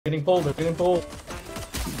Getting pulled, they're getting pulled.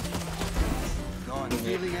 Gone.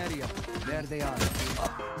 Healing area. There they are.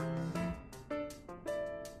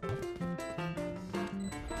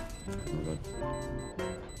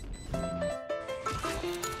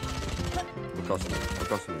 We're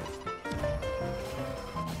crossing you.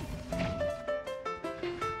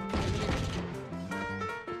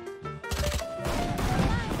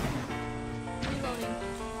 Reloading.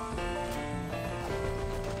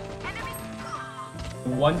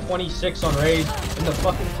 126 on Raze in the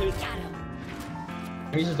fucking two.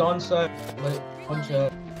 Raze is on site. Like, punch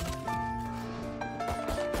out.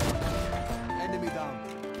 Enemy down.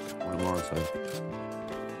 One more on side.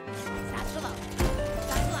 Satchel out.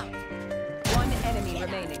 Satchel out. One enemy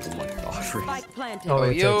remaining. Oh my gosh, Raze. Spike planted. Oh,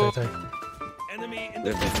 wait, yo. tight. Enemy in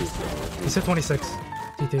They're the busy. He said 26.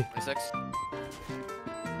 TT. 26.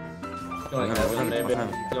 Going heaven, maybe.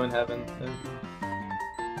 Going heaven.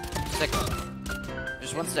 6.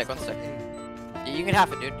 Just one stick. Yeah, you can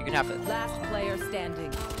have it, dude. You can have it. Last player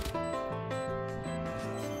standing.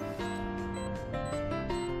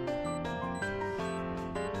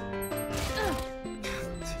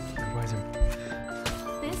 Why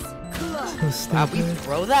This is Wow, we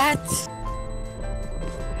throw that?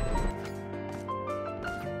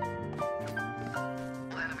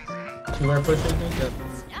 You are pushing me? Good.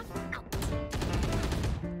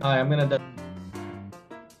 Hi, I'm gonna die.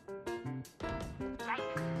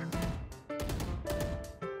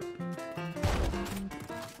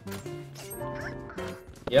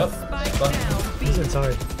 Yep. Spike Fuck. down. He's B.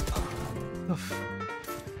 inside.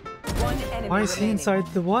 One enemy Why is he remaining. inside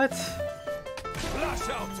the what? Flash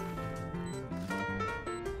out.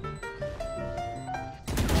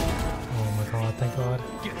 Oh my god, thank god.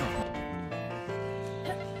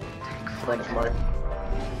 Front mark.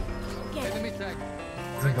 Enemy tag.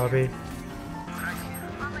 Thank god, B.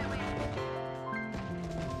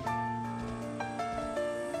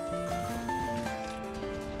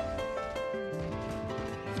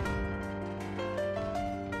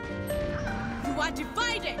 you are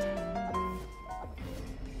divided.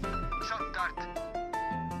 Shot dart.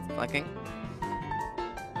 Flanking.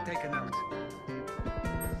 Taken out.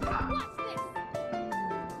 What's this?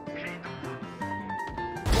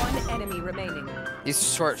 One enemy remaining. He's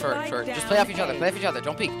short. Spike Just play off each down other. A. Play off each other.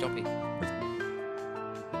 Don't peek.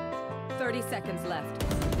 30 seconds left.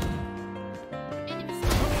 Enemies.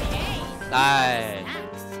 Okay. Nice.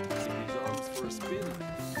 Snacks.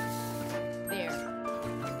 There.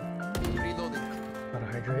 Reloading. Gotta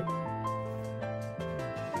hydrate.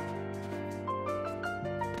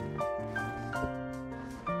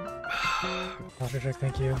 Water check,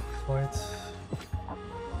 thank you. Points.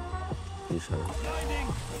 You shot it.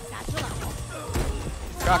 Satchel out.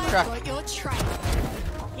 Truck. For your trial.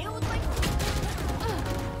 Healed like.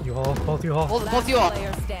 You haul, both you haul. Hold Last both you up.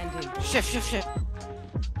 player standing. Shift.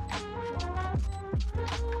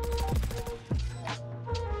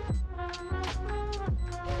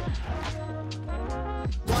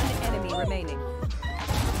 One enemy remaining.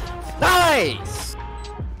 Nice.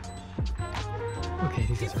 Okay,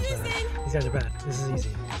 these guys are bad. These guys are bad. This is easy.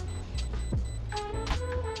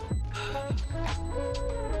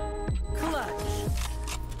 Clutch.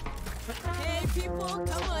 Hey people,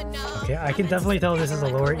 come on now. Okay, I can definitely tell this is a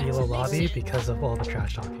lower elo lobby because of all the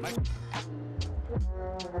trash talking.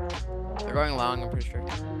 They're going long. I'm pretty sure.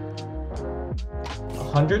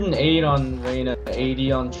 108 on Reyna,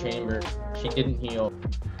 80 on Chamber. She didn't heal.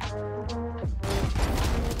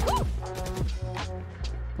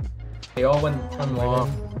 They all went from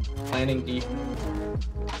long, planning deep.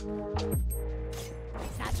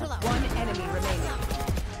 Satchel out. One enemy remaining.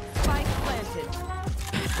 Spike planted.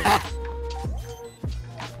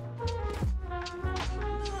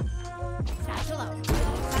 Satchel out.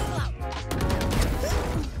 Satchel out.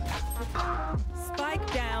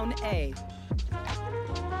 Spike down A.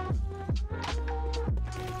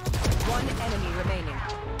 One enemy remaining.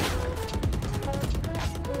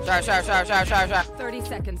 Sorry. 30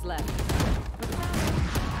 seconds left.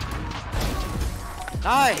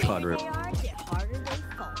 Nice. God, rip. They are, the harder they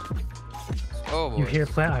fall. Oh boy. You hear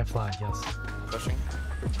plant, I fly, yes. Pushing.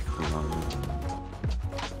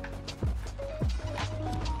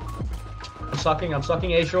 I'm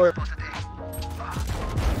sucking A short.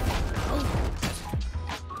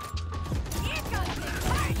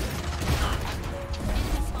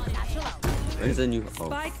 Satchel out. Where's the new? Oh,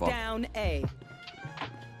 Spike fuck. down A.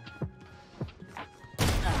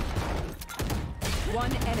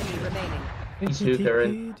 One enemy remaining. He's He who they're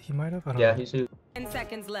in. TP'd? He might have? I don't Yeah, know. he's who. 10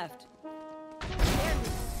 seconds left.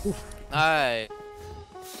 Nice.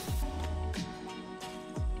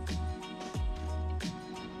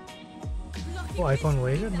 Look Oh, iPhone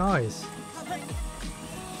weighted? Nice.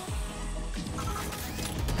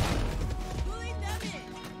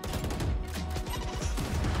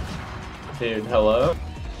 Dude, hello?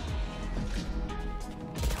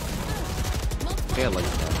 Yeah, like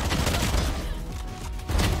that.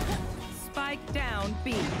 Spike down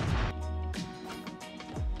B.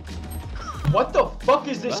 What the fuck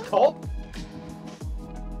is this called?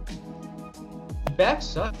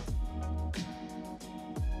 Backside.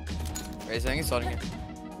 Wait, I think he's starting it.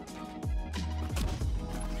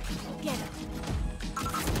 Get him.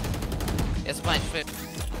 Yes, fine.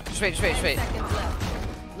 Straight. 10 seconds left.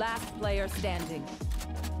 Last player standing.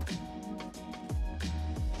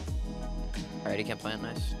 Alright, he can't plant.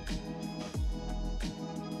 Nice.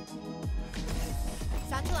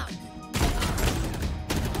 Satchel out.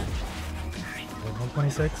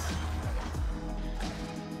 126.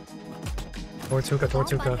 Towards hookah,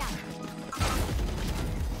 towards hookah.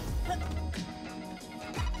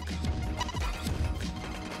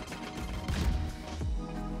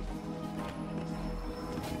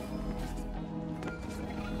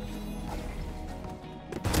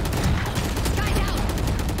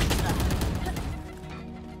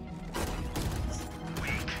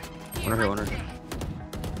 One here.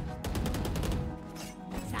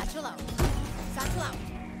 Satchel out. Satchel out.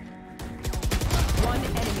 One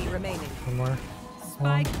enemy remaining. One more.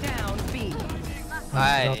 Spike down B.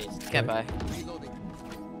 Nice. Nope. Can't buy. Reloading.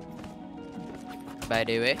 Bye,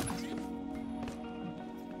 do it.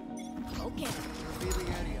 Okay.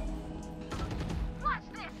 Revealing area.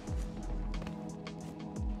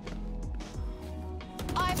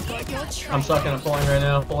 I've got your trail. I'm sucking, I'm pulling right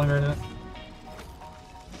now,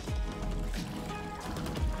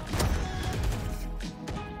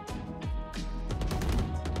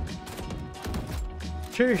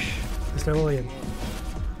 Sheesh. Mr. Lillian.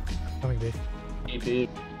 Coming B. EP.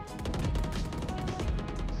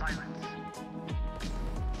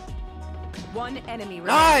 One enemy remaining.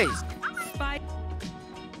 Nice. Spike.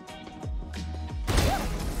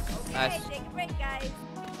 Nice. Take a break, guys.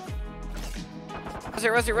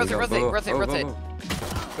 Rotate.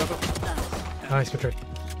 Go. Nice, good trick.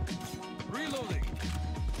 Reloading.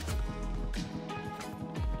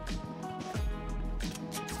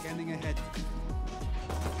 Scanning ahead.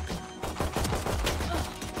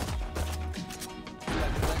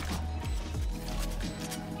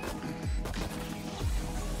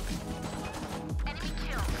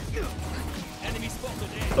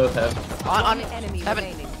 Both have. On. One enemy Heaven.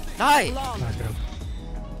 remaining. Nice. Long. Nice, good.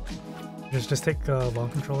 Just take long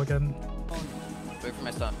control again. Wait for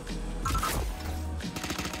my stun.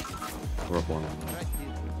 We're up one. Right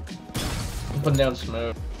here. I'm putting down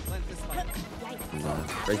smoke. Plant this spike.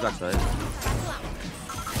 Raise backside.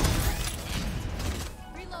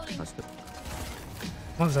 Reloading. That's good.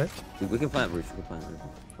 One side. We can plant roof.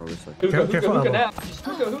 Or this side. Hookah, Careful, hookah elbow. now. Just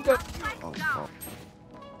hookah. Oh.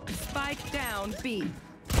 Spike down B.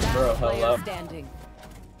 Bro, Last player hello. standing.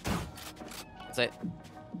 That's it.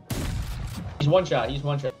 He's one shot.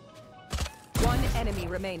 One enemy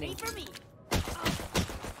remaining. Wait for me.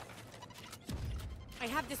 I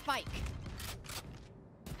have the spike.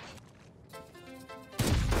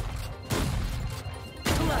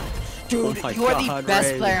 Dude, Oh my you are the God,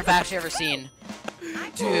 best Ray. player I've actually ever seen.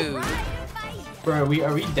 Dude. Bro, are we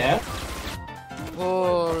dead?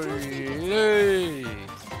 Holy.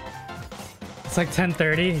 It's like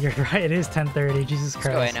 10:30. You're right. It is 10:30. Jesus Let's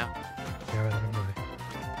go Christ. away now. Yeah, right, I'm going.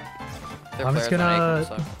 Their I'm just players on A gonna.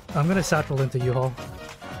 can suck. I'm gonna satchel into U-Haul.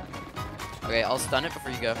 Okay, I'll stun it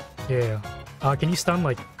before you go. Yeah. Can you stun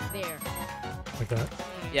like There. that?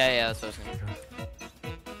 Yeah, that's what I was gonna do.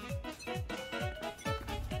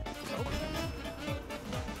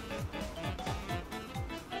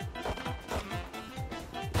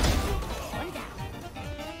 One down.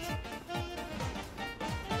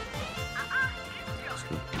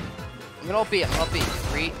 I'm gonna ult B.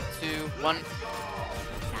 3, 2, 1.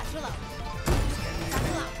 Satchel out.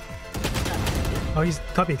 Satchel out. Oh, he's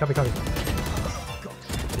copy. Yeah,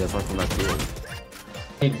 it's one from that too.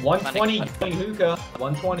 Hey, 120 hookah.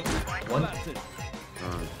 120. One. I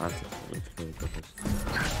have to.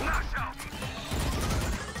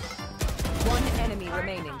 One enemy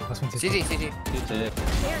remaining. Last one. CT. That's it.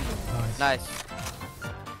 Nice. Nice.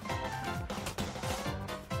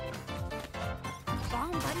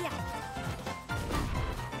 Bomb buddy out.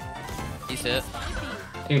 He's hit.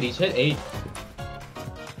 Dude, he's hit 8.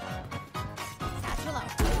 Satchel out.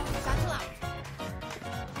 Satchel out.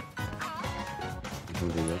 You can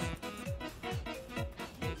do this.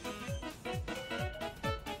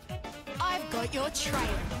 I've got your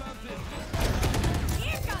trail.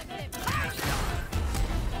 Here comes him.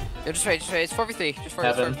 Yo, just wait. It's 4v3. Just 4v3.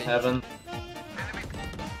 Heaven, 4v3. heaven.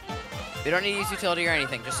 We don't need to use utility or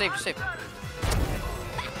anything. Just save.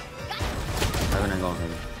 Heaven and going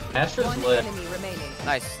heaven. Astra's One lit. enemy remaining.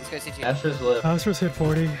 Nice. Let's go CT. Astra's lit. Astro's hit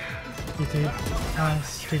 40. GT.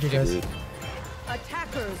 Nice. GG guys. Dude.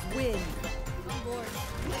 Attackers win. On board.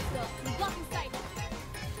 Let's go. Blocking sight.